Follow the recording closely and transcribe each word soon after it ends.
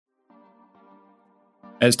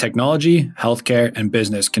As technology, healthcare, and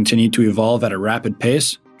business continue to evolve at a rapid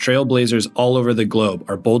pace, trailblazers all over the globe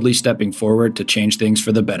are boldly stepping forward to change things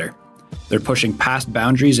for the better. They're pushing past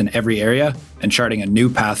boundaries in every area and charting a new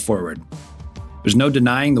path forward. There's no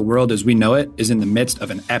denying the world as we know it is in the midst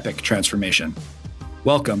of an epic transformation.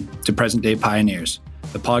 Welcome to Present Day Pioneers,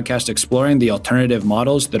 the podcast exploring the alternative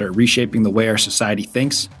models that are reshaping the way our society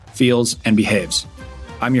thinks, feels, and behaves.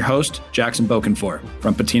 I'm your host, Jackson Bokenfour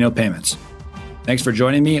from Patino Payments. Thanks for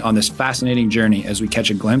joining me on this fascinating journey as we catch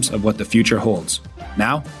a glimpse of what the future holds.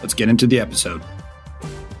 Now, let's get into the episode.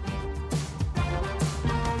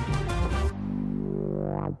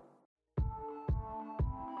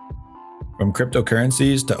 From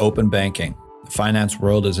cryptocurrencies to open banking, the finance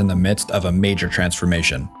world is in the midst of a major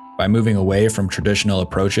transformation. By moving away from traditional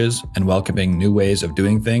approaches and welcoming new ways of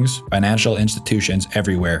doing things, financial institutions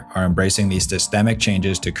everywhere are embracing these systemic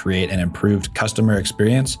changes to create an improved customer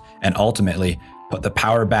experience and ultimately put the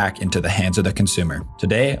power back into the hands of the consumer.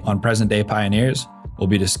 Today on Present Day Pioneers, we'll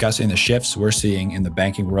be discussing the shifts we're seeing in the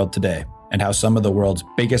banking world today and how some of the world's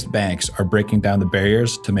biggest banks are breaking down the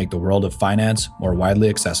barriers to make the world of finance more widely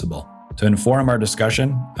accessible. To inform our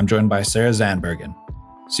discussion, I'm joined by Sarah Zandbergen,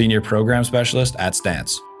 Senior Program Specialist at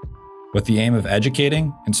Stance. With the aim of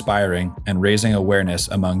educating, inspiring, and raising awareness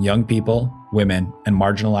among young people, women, and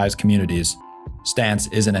marginalized communities, Stance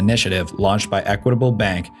is an initiative launched by Equitable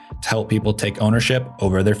Bank to help people take ownership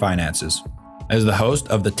over their finances. As the host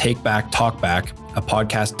of the Take Back, Talk Back, a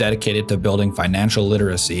podcast dedicated to building financial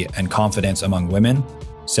literacy and confidence among women,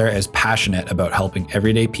 Sarah is passionate about helping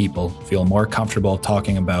everyday people feel more comfortable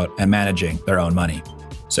talking about and managing their own money.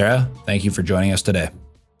 Sarah, thank you for joining us today.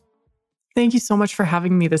 Thank you so much for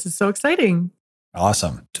having me. This is so exciting.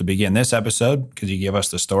 Awesome. To begin this episode, could you give us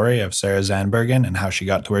the story of Sarah Zandbergen and how she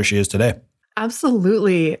got to where she is today?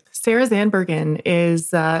 Absolutely. Sarah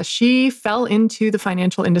Zandbergen she fell into the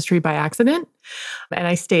financial industry by accident. And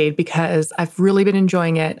I stayed because I've really been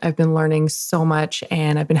enjoying it. I've been learning so much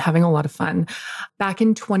and I've been having a lot of fun. Back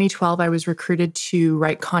in 2012, I was recruited to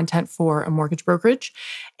write content for a mortgage brokerage.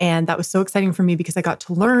 And that was so exciting for me because I got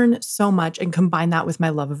to learn so much and combine that with my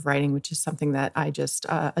love of writing, which is something that I just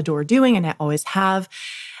adore doing and I always have.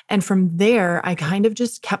 And from there, I kind of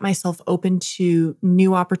just kept myself open to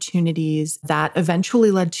new opportunities that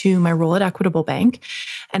eventually led to my role at Equitable Bank.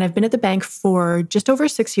 And I've been at the bank for just over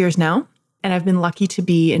 6 years now. And I've been lucky to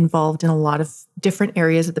be involved in a lot of different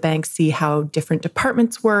areas at the bank, see how different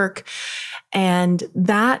departments work. And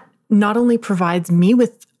that not only provides me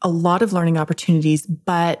with a lot of learning opportunities,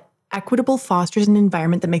 but Equitable fosters an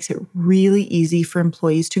environment that makes it really easy for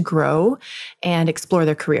employees to grow and explore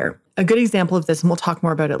their career. A good example of this, and we'll talk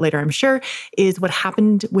more about it later, I'm sure, is what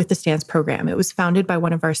happened with the Stance program. It was founded by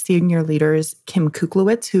one of our senior leaders, Kim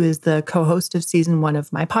Kuklowitz, who is the co-host of season 1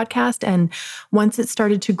 of my podcast. And once it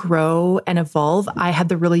started to grow and evolve, I had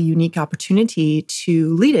the really unique opportunity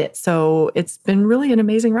to lead it. So it's been really an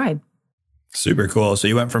amazing ride. Super cool. So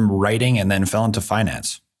you went from writing and then fell into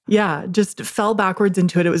finance. Yeah, just fell backwards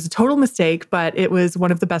into it. It was a total mistake, but it was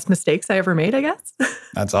one of the best mistakes I ever made, I guess.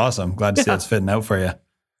 That's awesome. Glad to see that's fitting out for you.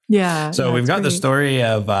 Yeah. So we've got the story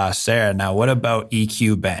of Sarah. Now, what about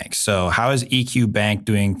EQ Bank? So how is EQ Bank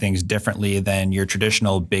doing things differently than your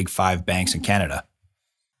traditional big 5 banks in Canada?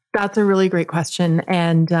 That's a really great question.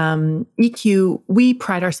 And EQ, we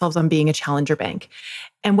pride ourselves on being a challenger bank.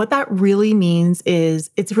 And what that really means is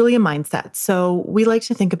it's really a mindset. So we like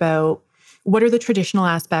to think about what are the traditional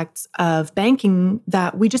aspects of banking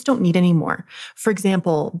that we just don't need anymore? For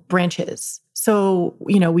example, branches. So,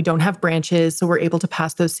 we don't have branches, so we're able to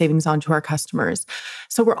pass those savings on to our customers.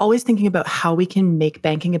 So we're always thinking about how we can make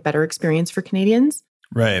banking a better experience for Canadians.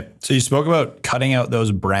 Right. So you spoke about cutting out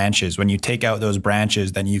those branches. When you take out those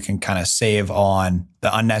branches, then you can kind of save on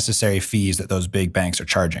the unnecessary fees that those big banks are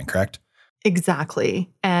charging, correct? Exactly.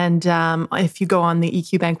 And if you go on the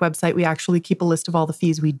EQ Bank website, we actually keep a list of all the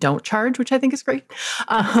fees we don't charge, which I think is great.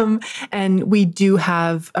 And we do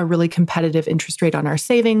have a really competitive interest rate on our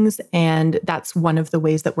savings. And that's one of the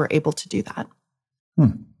ways that we're able to do that.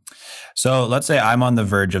 So let's say I'm on the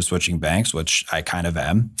verge of switching banks, which I kind of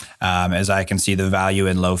am, as I can see the value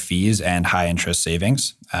in low fees and high interest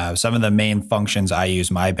savings. Some of the main functions I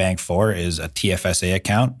use my bank for is a TFSA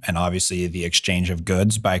account and obviously the exchange of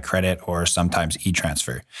goods by credit or sometimes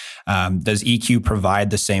e-transfer. Does EQ provide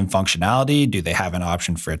the same functionality? Do they have an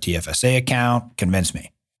option for a TFSA account? Convince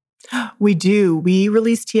me. We do. We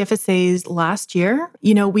released TFSAs last year.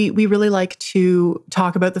 We really like to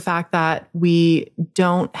talk about the fact that we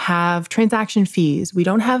don't have transaction fees. We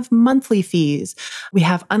don't have monthly fees. We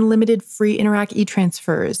have unlimited free Interac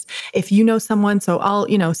e-transfers. If you know someone, so I'll,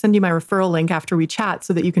 send you my referral link after we chat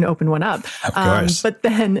so that you can open one up. Of course. But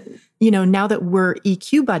then, now that we're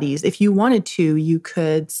EQ buddies, if you wanted to, you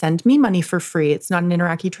could send me money for free. It's not an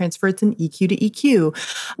Interac e-transfer, it's an EQ to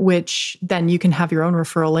EQ, which then you can have your own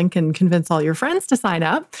referral link and convince all your friends to sign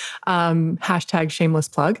up. Hashtag shameless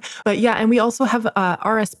plug. But yeah, and we also have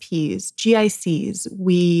RSPs, GICs.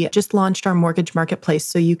 We just launched our mortgage marketplace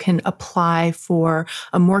so you can apply for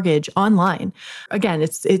a mortgage online. Again,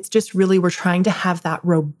 it's just really, we're trying to have that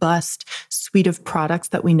robust suite of products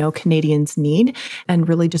that we know Canadians need and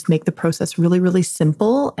really just make the process really, really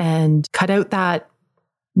simple and cut out that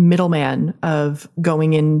middleman of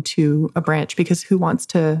going into a branch, because who wants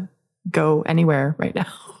to go anywhere right now?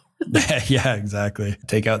 Yeah, exactly.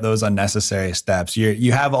 Take out those unnecessary steps.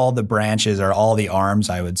 You have all the branches or all the arms,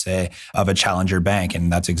 I would say, of a challenger bank, and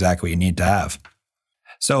that's exactly what you need to have.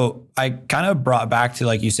 So I kind of brought back to,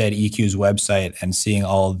 like you said, EQ's website and seeing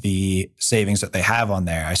all the savings that they have on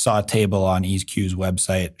there. I saw a table on EQ's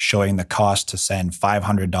website showing the cost to send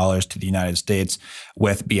 $500 to the United States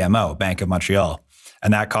with BMO, Bank of Montreal.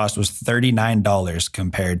 And that cost was $39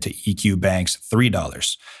 compared to EQ Bank's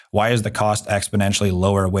 $3. Why is the cost exponentially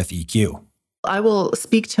lower with EQ? I will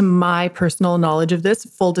speak to my personal knowledge of this.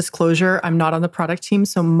 Full disclosure, I'm not on the product team,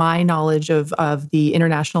 so my knowledge of the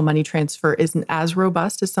international money transfer isn't as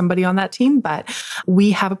robust as somebody on that team, but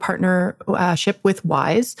we have a partnership with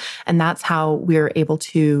Wise, and that's how we're able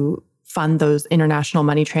to fund those international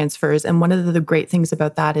money transfers. And one of the great things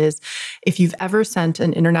about that is if you've ever sent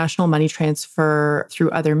an international money transfer through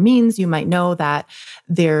other means, you might know that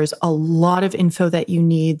there's a lot of info that you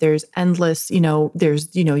need. There's endless, you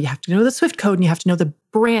have to know the SWIFT code and you have to know the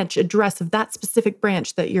branch address of that specific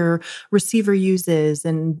branch that your receiver uses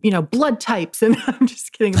and, blood types. And I'm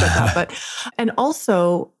just kidding about that. But, and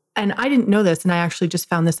also, and I didn't know this, and I actually just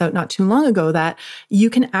found this out not too long ago, that you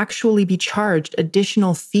can actually be charged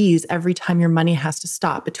additional fees every time your money has to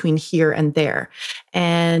stop between here and there.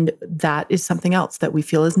 And that is something else that we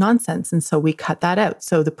feel is nonsense. And so we cut that out.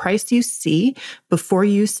 So the price you see before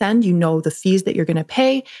you send, the fees that you're going to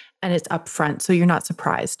pay, and it's upfront. So you're not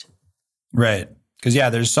surprised. Right. Because,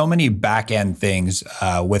 there's so many back-end things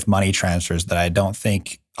with money transfers that I don't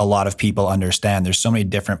think a lot of people understand. There's so many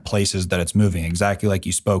different places that it's moving, exactly like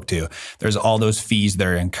you spoke to. There's all those fees that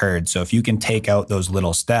are incurred. So if you can take out those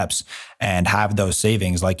little steps and have those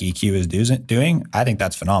savings like EQ is doing, I think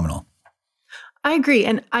that's phenomenal. I agree.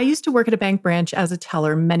 And I used to work at a bank branch as a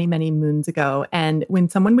teller many, many moons ago. And when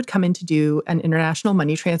someone would come in to do an international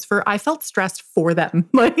money transfer, I felt stressed for them.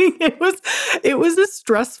 Like it was a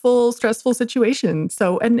stressful situation.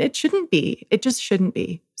 So, and it shouldn't be. It just shouldn't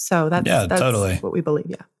be. So that's totally what we believe.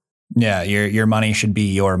 Yeah. Yeah. Your money should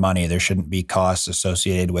be your money. There shouldn't be costs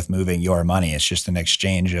associated with moving your money. It's just an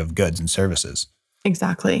exchange of goods and services.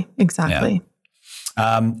 Exactly. Yeah.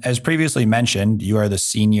 As previously mentioned, you are the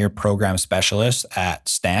senior program specialist at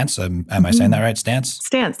Stance. Am I saying that right? Stance?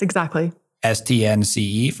 Stance, exactly.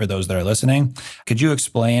 STNCE for those that are listening. Could you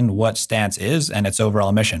explain what Stance is and its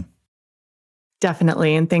overall mission?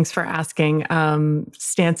 Definitely. And thanks for asking.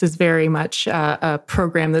 Stance is very much a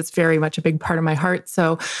program that's very much a big part of my heart.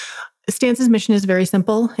 So Stance's mission is very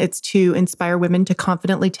simple. It's to inspire women to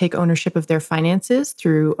confidently take ownership of their finances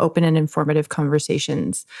through open and informative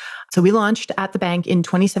conversations. So we launched at the bank in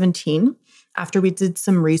 2017 after we did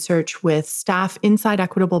some research with staff inside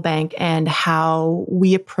Equitable Bank and how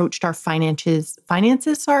we approached our finances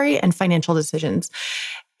and financial decisions.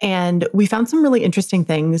 And we found some really interesting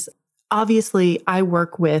things. Obviously, I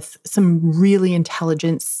work with some really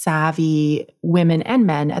intelligent, savvy women and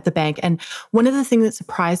men at the bank. And one of the things that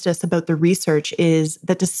surprised us about the research is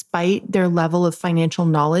that despite their level of financial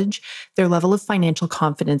knowledge, their level of financial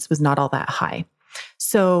confidence was not all that high.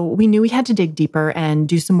 So we knew we had to dig deeper and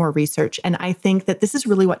do some more research. And I think that this is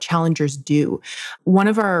really what challengers do. One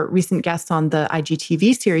of our recent guests on the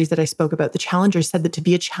IGTV series that I spoke about, the challengers, said that to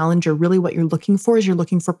be a challenger, really what you're looking for is you're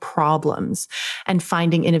looking for problems and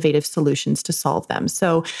finding innovative solutions to solve them.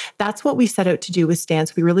 So that's what we set out to do with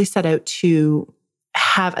Stance. We really set out to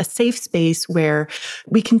have a safe space where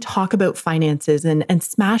we can talk about finances and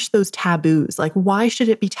smash those taboos. Like, why should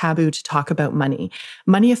it be taboo to talk about money?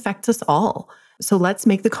 Money affects us all. So let's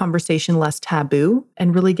make the conversation less taboo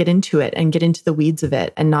and really get into it and get into the weeds of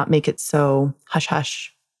it and not make it so hush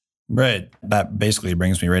hush. Right. That basically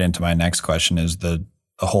brings me right into my next question is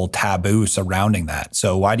the whole taboo surrounding that.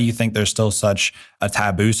 So why do you think there's still such a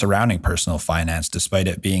taboo surrounding personal finance, despite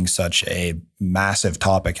it being such a massive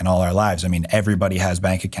topic in all our lives? I mean, everybody has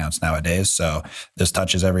bank accounts nowadays, so this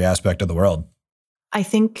touches every aspect of the world. I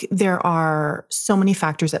think there are so many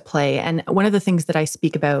factors at play. And one of the things that I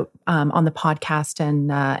speak about on the podcast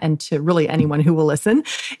and to really anyone who will listen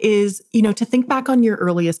is, to think back on your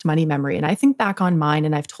earliest money memory. And I think back on mine,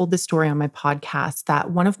 and I've told this story on my podcast,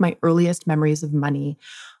 that one of my earliest memories of money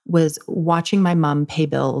was watching my mom pay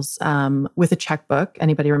bills with a checkbook.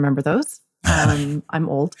 Anybody remember those? I'm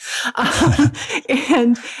old.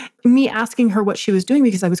 And me asking her what she was doing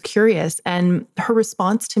because I was curious, and her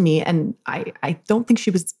response to me, and I don't think she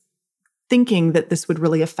was thinking that this would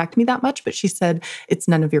really affect me that much, but she said, "It's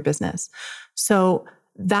none of your business." So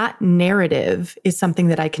that narrative is something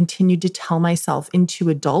that I continued to tell myself into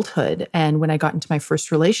adulthood. And when I got into my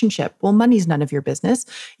first relationship, well, money's none of your business.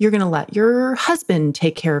 You're going to let your husband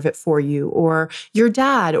take care of it for you, or your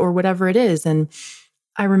dad, or whatever it is. And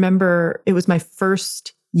I remember it was my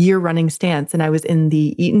first year running Stance, and I was in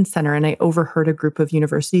the Eaton Center, and I overheard a group of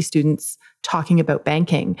university students talking about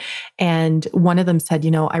banking. And one of them said,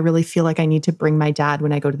 I really feel like I need to bring my dad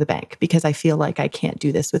when I go to the bank because I feel like I can't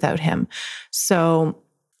do this without him. So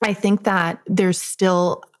I think that there's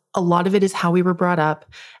still a lot of it is how we were brought up.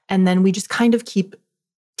 And then we just kind of keep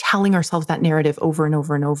telling ourselves that narrative over and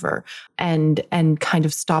over and over, and kind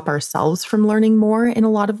of stop ourselves from learning more in a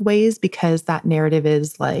lot of ways, because that narrative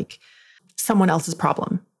is like someone else's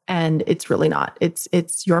problem. And it's really not.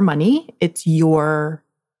 It's your money, it's your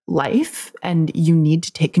life, and you need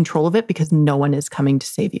to take control of it because no one is coming to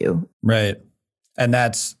save you. Right. And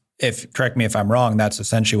correct me if I'm wrong, that's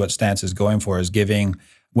essentially what Stance is going for, is giving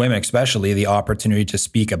women especially the opportunity to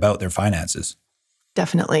speak about their finances.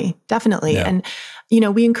 Definitely. Yeah. And,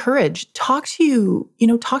 we encourage, talk to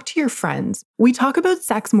your friends. We talk about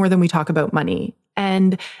sex more than we talk about money.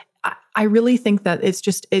 And I really think that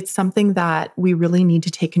it's something that we really need to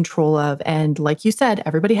take control of. And like you said,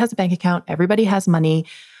 everybody has a bank account, everybody has money.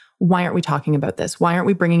 Why aren't we talking about this? Why aren't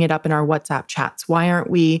we bringing it up in our WhatsApp chats? Why aren't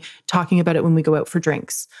we talking about it when we go out for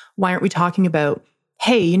drinks? Why aren't we talking about,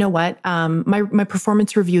 hey, you know what? My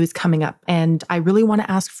performance review is coming up and I really want to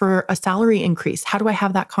ask for a salary increase. How do I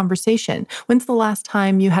have that conversation? When's the last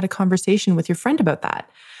time you had a conversation with your friend about that?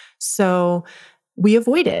 So we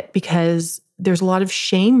avoid it because there's a lot of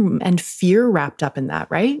shame and fear wrapped up in that,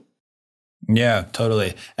 right? Yeah,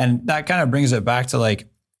 totally. And that kind of brings it back to, like,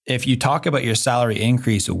 if you talk about your salary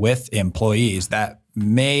increase with employees, that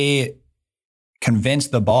may convince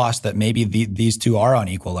the boss that maybe these two are on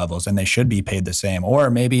equal levels and they should be paid the same, or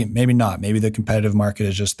maybe not. Maybe the competitive market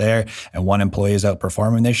is just there and one employee is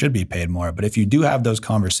outperforming, they should be paid more. But if you do have those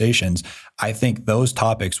conversations, I think those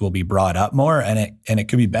topics will be brought up more, and it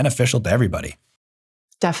could be beneficial to everybody.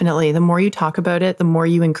 Definitely. The more you talk about it, the more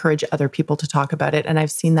you encourage other people to talk about it. And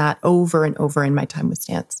I've seen that over and over in my time with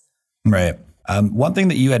Stance. Right. One thing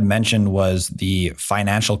that you had mentioned was the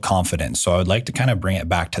financial confidence. So I would like to kind of bring it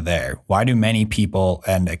back to there. Why do many people,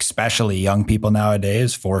 and especially young people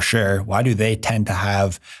nowadays, for sure, why do they tend to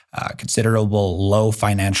have considerable low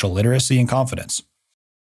financial literacy and confidence?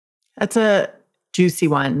 That's a juicy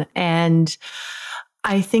one. And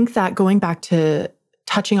I think that going back to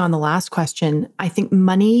touching on the last question, I think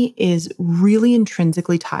money is really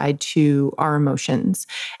intrinsically tied to our emotions.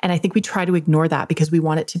 And I think we try to ignore that because we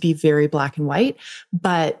want it to be very black and white.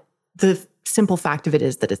 But the simple fact of it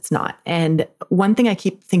is that it's not. And one thing I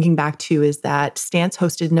keep thinking back to is that Stance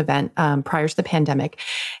hosted an event prior to the pandemic.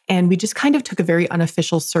 And we just kind of took a very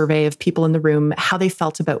unofficial survey of people in the room, how they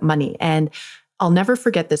felt about money. And I'll never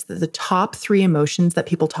forget this, that the top 3 emotions that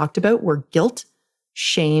people talked about were guilt,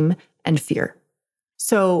 shame, and fear.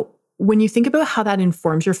 So when you think about how that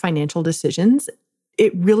informs your financial decisions,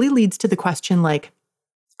 it really leads to the question, like,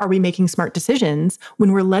 are we making smart decisions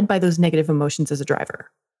when we're led by those negative emotions as a driver,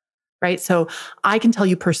 right? So I can tell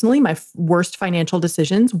you personally, my worst financial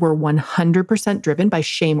decisions were 100% driven by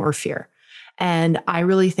shame or fear. And I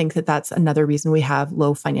really think that that's another reason we have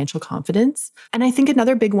low financial confidence. And I think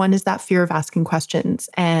another big one is that fear of asking questions.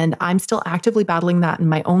 And I'm still actively battling that in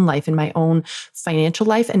my own life, in my own financial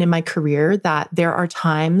life, and in my career, that there are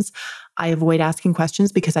times I avoid asking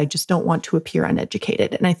questions because I just don't want to appear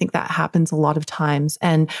uneducated. And I think that happens a lot of times,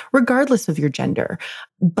 and regardless of your gender.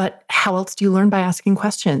 But how else do you learn by asking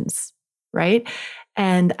questions, right?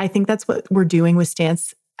 And I think that's what we're doing with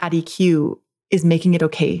Stance at EQ, is making it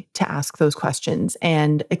okay to ask those questions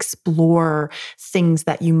and explore things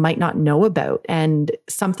that you might not know about. And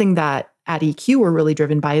something that at EQ we're really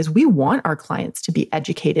driven by is we want our clients to be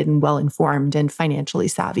educated and well-informed and financially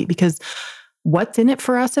savvy, because what's in it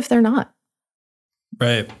for us if they're not?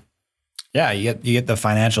 Right. Yeah, you get the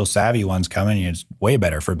financial savvy ones coming. It's way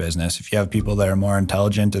better for business. If you have people that are more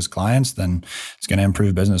intelligent as clients, then it's going to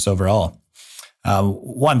improve business overall.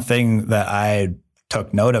 One thing that I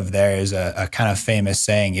took note of there is a kind of famous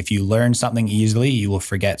saying: if you learn something easily, you will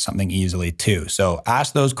forget something easily too. So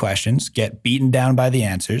ask those questions, get beaten down by the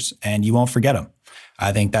answers, and you won't forget them.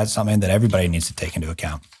 I think that's something that everybody needs to take into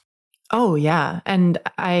account. Oh yeah, and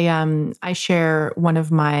I share one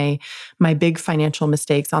of my big financial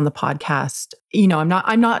mistakes on the podcast.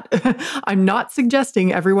 I'm not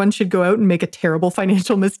suggesting everyone should go out and make a terrible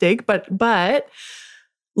financial mistake, but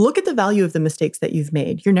look at the value of the mistakes that you've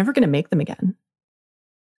made. You're never going to make them again.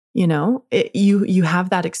 You have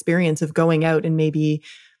that experience of going out and maybe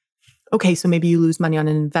you lose money on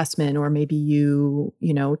an investment, or maybe you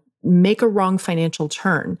make a wrong financial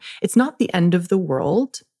turn. It's not the end of the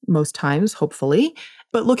world most times, hopefully.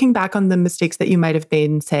 But looking back on the mistakes that you might have made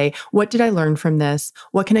and say, what did I learn from this?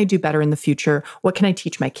 What can I do better in the future? What can I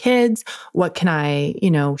teach my kids? What can I,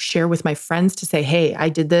 share with my friends to say, hey, I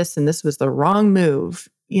did this and this was the wrong move.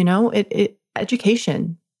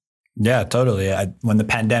 Education. Yeah, totally. When the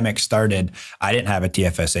pandemic started, I didn't have a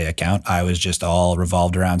TFSA account. I was just all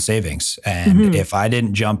revolved around savings. And if I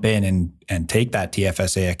didn't jump in and take that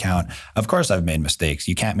TFSA account, of course I've made mistakes.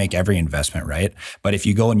 You can't make every investment right. But if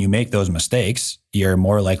you go and you make those mistakes, you're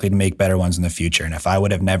more likely to make better ones in the future. And if I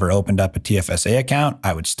would have never opened up a TFSA account,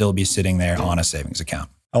 I would still be sitting there on a savings account.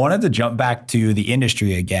 I wanted to jump back to the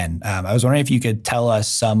industry again. I was wondering if you could tell us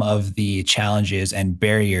some of the challenges and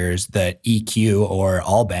barriers that EQ or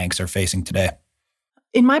all banks are facing today.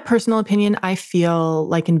 In my personal opinion, I feel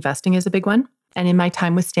like investing is a big one. And in my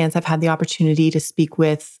time with Stance, I've had the opportunity to speak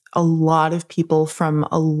with a lot of people from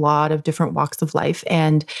a lot of different walks of life.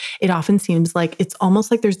 And it often seems like it's almost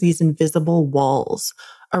like there's these invisible walls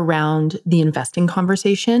around the investing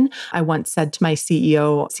conversation. I once said to my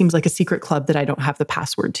CEO, seems like a secret club that I don't have the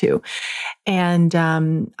password to. And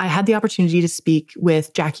I had the opportunity to speak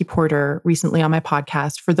with Jackie Porter recently on my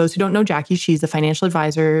podcast. For those who don't know Jackie, she's a financial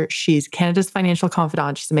advisor. She's Canada's financial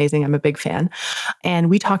confidant. She's amazing. I'm a big fan. And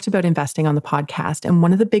we talked about investing on the podcast. And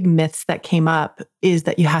one of the big myths that came up is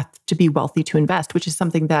that you have to be wealthy to invest, which is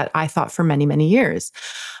something that I thought for many, many years.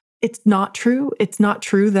 It's not true. It's not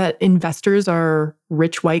true that investors are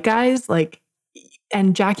rich white guys.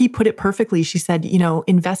 And Jackie put it perfectly. She said,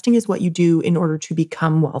 investing is what you do in order to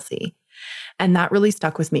become wealthy. And that really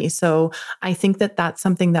stuck with me. So I think that that's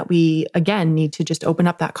something that we, again, need to just open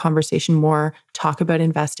up that conversation more, talk about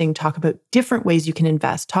investing, talk about different ways you can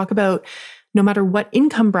invest, talk about no matter what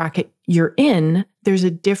income bracket you're in, there's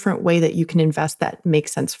a different way that you can invest that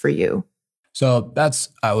makes sense for you. So that's,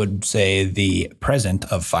 I would say, the present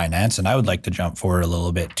of finance. And I would like to jump forward a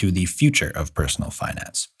little bit to the future of personal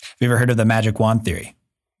finance. Have you ever heard of the magic wand theory?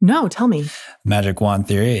 No, tell me. Magic wand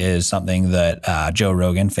theory is something that Joe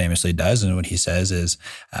Rogan famously does. And what he says is,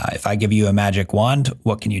 if I give you a magic wand,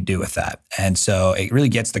 what can you do with that? And so it really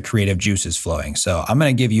gets the creative juices flowing. So I'm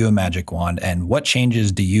going to give you a magic wand. And what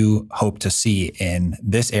changes do you hope to see in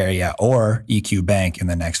this area or EQ Bank in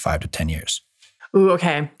the next 5 to 10 years? Ooh,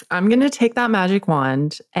 okay. I'm going to take that magic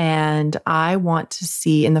wand, and I want to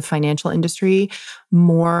see in the financial industry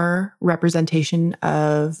more representation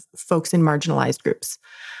of folks in marginalized groups.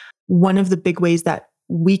 One of the big ways that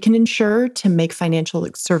we can ensure to make financial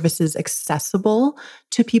services accessible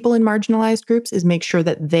to people in marginalized groups is make sure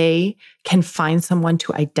that they can find someone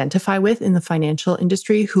to identify with in the financial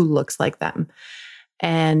industry who looks like them.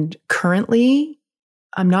 And currently,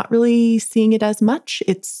 I'm not really seeing it as much.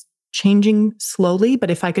 It's changing slowly, but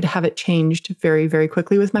if I could have it changed very, very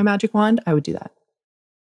quickly with my magic wand, I would do that.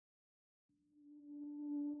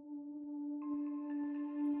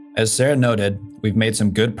 As Sarah noted, we've made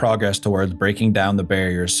some good progress towards breaking down the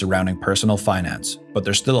barriers surrounding personal finance, but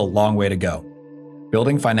there's still a long way to go.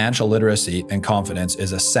 Building financial literacy and confidence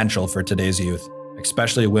is essential for today's youth,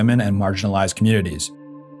 especially women and marginalized communities.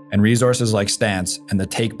 And resources like Stance and the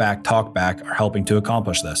Take Back, Talk Back are helping to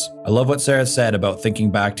accomplish this. I love what Sarah said about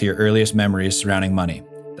thinking back to your earliest memories surrounding money,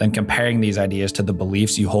 then comparing these ideas to the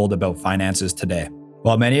beliefs you hold about finances today.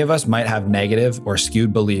 While many of us might have negative or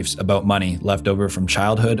skewed beliefs about money left over from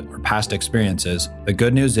childhood or past experiences, the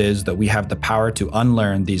good news is that we have the power to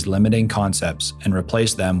unlearn these limiting concepts and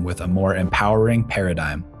replace them with a more empowering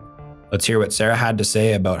paradigm. Let's hear what Sarah had to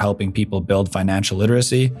say about helping people build financial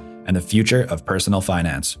literacy and the future of personal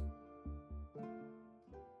finance.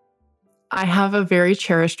 I have a very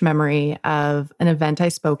cherished memory of an event I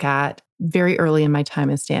spoke at very early in my time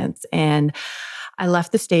in Stance. And I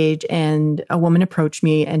left the stage and a woman approached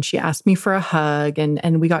me and she asked me for a hug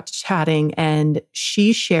and we got to chatting, and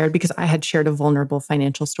she shared, because I had shared a vulnerable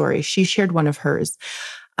financial story, she shared one of hers.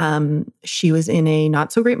 She was in a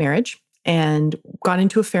not so great marriage and got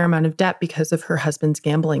into a fair amount of debt because of her husband's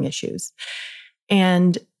gambling issues.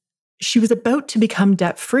 And she was about to become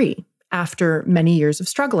debt-free after many years of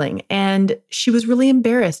struggling. And she was really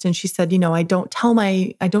embarrassed. And she said, I don't tell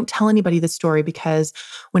anybody this story because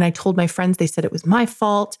when I told my friends, they said it was my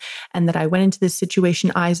fault and that I went into this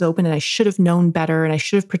situation eyes open and I should have known better and I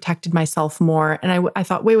should have protected myself more. And I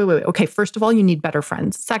thought, wait. Okay, first of all, you need better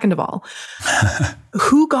friends. Second of all,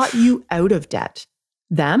 who got you out of debt?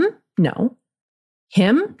 Them? No.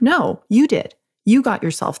 Him? No, you did. You got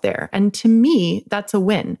yourself there. And to me, that's a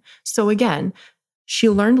win. So again, she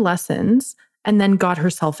learned lessons and then got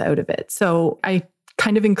herself out of it. So I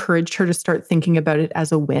kind of encouraged her to start thinking about it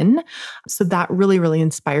as a win. So that really, really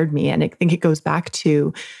inspired me. And I think it goes back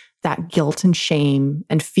to that guilt and shame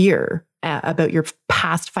and fear about your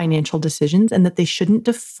past financial decisions and that they shouldn't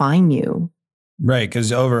define you. Right.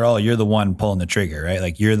 Because overall, you're the one pulling the trigger, right?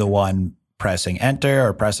 Like you're the one pressing enter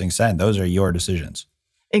or pressing send. Those are your decisions.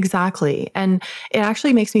 Exactly. And it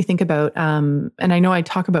actually makes me think about, and I know I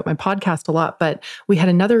talk about my podcast a lot, but we had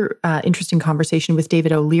another interesting conversation with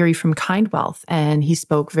David O'Leary from Kind Wealth, and he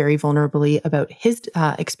spoke very vulnerably about his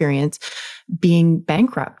experience being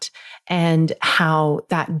bankrupt and how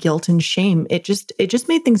that guilt and shame, it just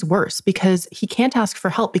made things worse because he can't ask for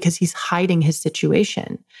help because he's hiding his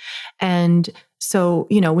situation. And so,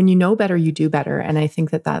 when you know better, you do better. And I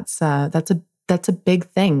think that that's a big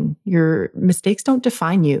thing. Your mistakes don't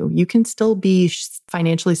define you. You can still be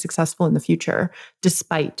financially successful in the future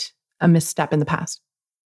despite a misstep in the past.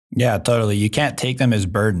 Yeah, totally. You can't take them as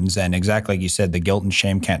burdens. And exactly like you said, the guilt and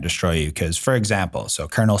shame can't destroy you. Because, for example, so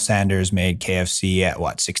Colonel Sanders made KFC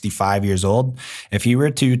at 65 years old? If he were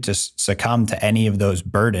to succumb to any of those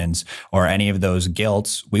burdens or any of those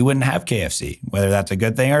guilts, we wouldn't have KFC, whether that's a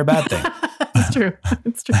good thing or a bad thing. It's true.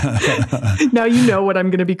 It's true. Now you know what I'm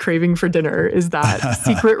going to be craving for dinner is that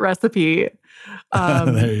secret recipe.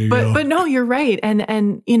 But no, you're right.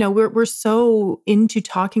 And we're so into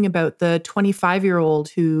talking about the 25-year-old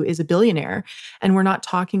who is a billionaire, and we're not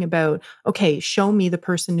talking about, okay, show me the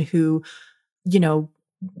person who,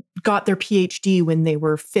 got their PhD when they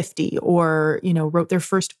were 50 or, wrote their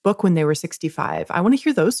first book when they were 65. I want to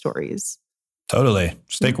hear those stories. Totally.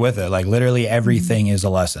 Stick with it. Like literally everything is a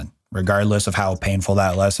lesson. Regardless of how painful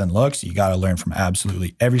that lesson looks, you got to learn from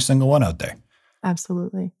absolutely every single one out there.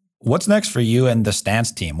 Absolutely. What's next for you and the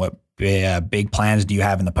Stance team? What big plans do you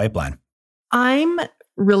have in the pipeline? I'm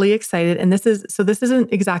really excited. And this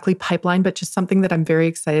isn't exactly pipeline, but just something that I'm very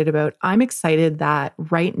excited about. I'm excited that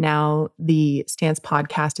right now the Stance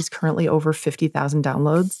podcast is currently over 50,000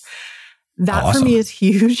 downloads. That awesome. For me is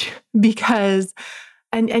huge because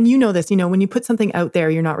And you know this, when you put something out there,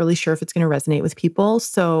 you're not really sure if it's going to resonate with people.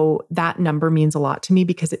 So that number means a lot to me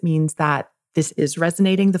because it means that this is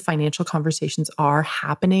resonating. The financial conversations are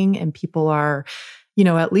happening and people are,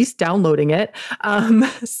 at least downloading it.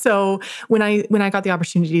 So when I got the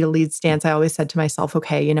opportunity to lead Stance, I always said to myself,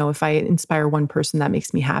 okay, if I inspire one person, that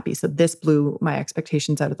makes me happy. So this blew my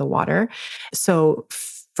expectations out of the water. So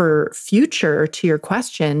for future, to your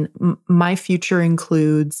question, my future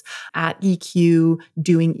includes at EQ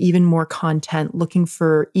doing even more content, looking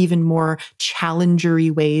for even more challengery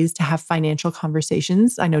ways to have financial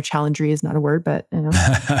conversations. I know challengery is not a word, but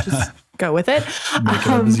just go with it. Make it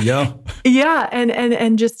up as you go. Yeah,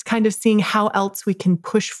 and just kind of seeing how else we can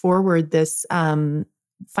push forward this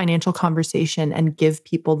financial conversation and give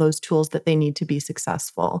people those tools that they need to be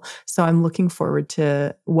successful. So I'm looking forward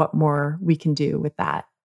to what more we can do with that.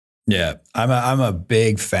 Yeah, I'm a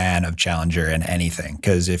big fan of Challenger in anything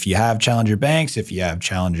because if you have Challenger banks, if you have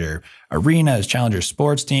Challenger arenas, Challenger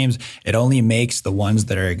sports teams, it only makes the ones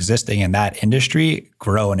that are existing in that industry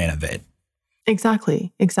grow and innovate.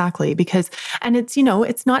 Exactly. Because, and it's,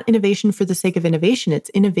 it's not innovation for the sake of innovation.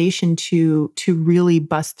 It's innovation to really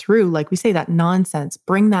bust through, like we say, that nonsense,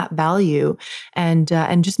 bring that value and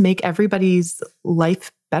just make everybody's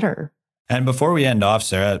life better. And before we end off,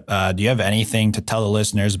 Sarah, do you have anything to tell the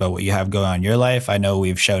listeners about what you have going on in your life? I know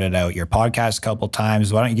we've shouted out your podcast a couple of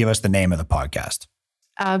times. Why don't you give us the name of the podcast?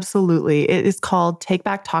 Absolutely. It is called Take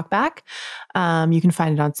Back, Talk Back. You can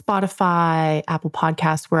find it on Spotify, Apple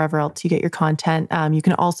Podcasts, wherever else you get your content. You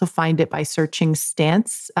can also find it by searching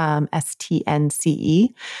Stance,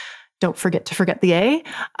 STNCE. Don't forget to forget the A. You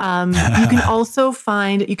can also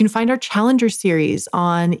find our Challenger series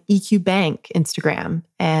on EQ Bank Instagram.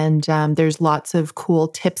 And there's lots of cool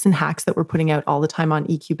tips and hacks that we're putting out all the time on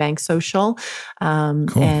EQ Bank Social.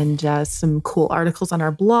 Cool. And some cool articles on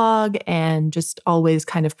our blog, and just always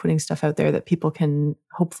kind of putting stuff out there that people can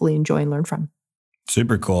hopefully enjoy and learn from.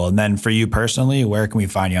 Super cool. And then for you personally, where can we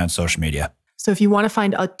find you on social media? So if you want to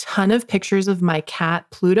find a ton of pictures of my cat,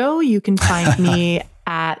 Pluto, you can find me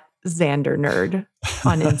at Xander Nerd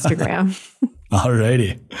on Instagram.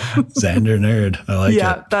 Alrighty. Xander Nerd. I like it.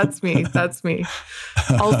 Yeah, that's me. That's me.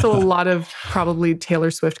 Also a lot of probably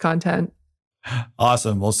Taylor Swift content.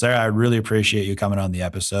 Awesome. Well, Sarah, I really appreciate you coming on the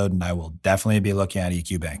episode, and I will definitely be looking at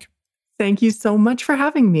EQ Bank. Thank you so much for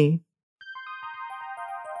having me.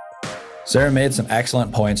 Sarah made some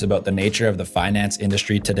excellent points about the nature of the finance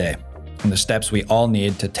industry today and the steps we all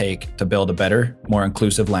need to take to build a better, more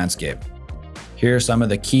inclusive landscape. Here are some of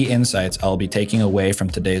the key insights I'll be taking away from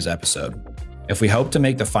today's episode. If we hope to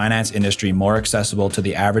make the finance industry more accessible to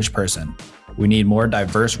the average person, we need more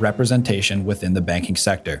diverse representation within the banking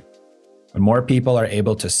sector. When more people are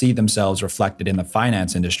able to see themselves reflected in the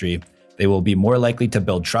finance industry, they will be more likely to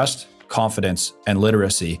build trust, confidence, and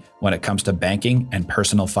literacy when it comes to banking and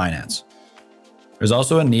personal finance. There's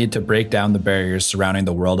also a need to break down the barriers surrounding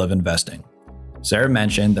the world of investing. Sarah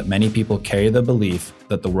mentioned that many people carry the belief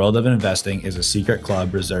that the world of investing is a secret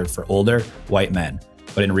club reserved for older, white men.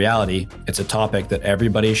 But in reality, it's a topic that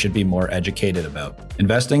everybody should be more educated about.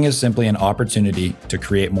 Investing is simply an opportunity to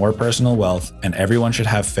create more personal wealth, and everyone should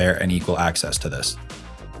have fair and equal access to this.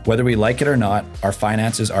 Whether we like it or not, our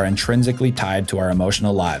finances are intrinsically tied to our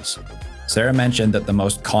emotional lives. Sarah mentioned that the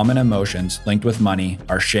most common emotions linked with money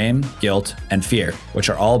are shame, guilt, and fear, which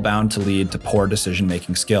are all bound to lead to poor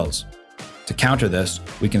decision-making skills. To counter this,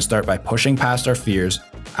 we can start by pushing past our fears,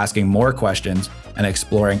 asking more questions, and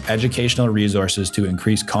exploring educational resources to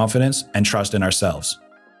increase confidence and trust in ourselves.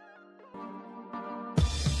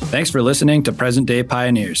 Thanks for listening to Present Day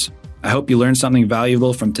Pioneers. I hope you learned something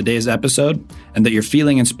valuable from today's episode and that you're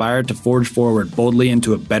feeling inspired to forge forward boldly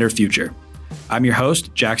into a better future. I'm your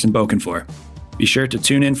host, Jackson Bokenfour. Be sure to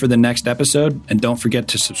tune in for the next episode, and don't forget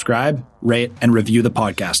to subscribe, rate, and review the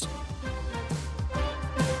podcast.